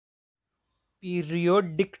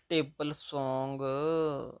Periodic table song.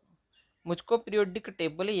 मुझको periodic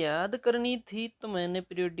table याद करनी थी तो मैंने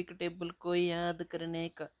पीरियोडिक टेबल को याद करने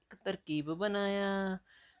का एक तरकीब बनाया।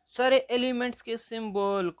 सारे एलिमेंट्स के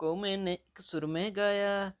सिंबल को मैंने एक सुर में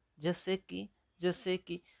गाया। जैसे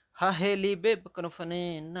कि हाहेली बेबकनफने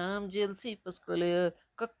नाम जेलसी पस्कलेयर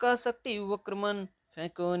कक्का सक्टी वक्रमन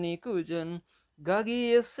फैकोनी कुजन गागी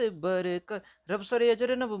ऐसे बरकर रब सरे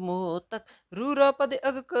अजर नब मोतक रूरा पद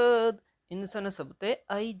अगकद इंसान सबते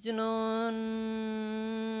आई जुनून।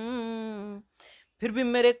 फिर भी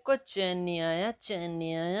मेरे को चैन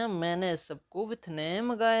नहीं आया मैंने सबको विथ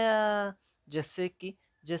नेम गाया। जैसे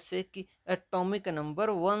कि एटॉमिक नंबर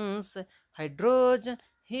 1 से हाइड्रोजन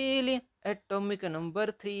हीलियम, एटॉमिक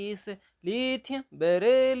नंबर 3 से lithium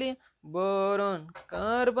beryllium boron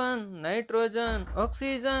carbon nitrogen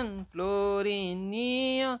oxygen fluorine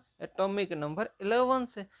neon, atomic number 11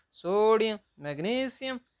 से sodium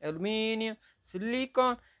magnesium aluminium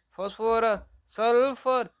silicon phosphorus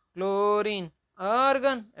sulphur chlorine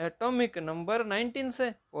argon, atomic number 19 से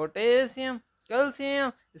potassium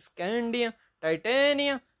calcium scandium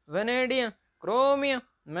titanium vanadium chromium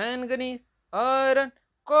manganese iron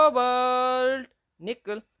cobalt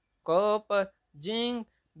nickel copper zinc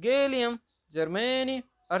gallium germanium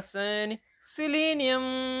arsenic selenium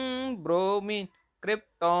bromine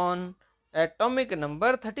krypton, atomic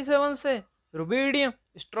number 37 से rubidium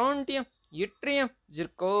strontium yttrium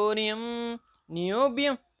zirconium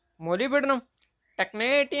niobium molybdenum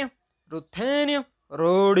technetium ruthenium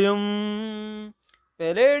rhodium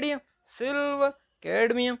palladium silver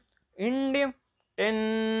cadmium indium tin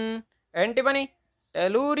antimony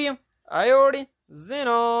tellurium iodine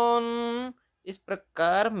xenon. इस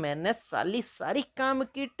प्रकार मैंने सारी काम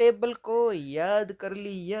की table को याद कर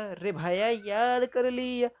लिया रे भाया, याद कर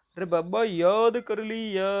लिया रे बाबा, याद कर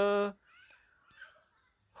लिया।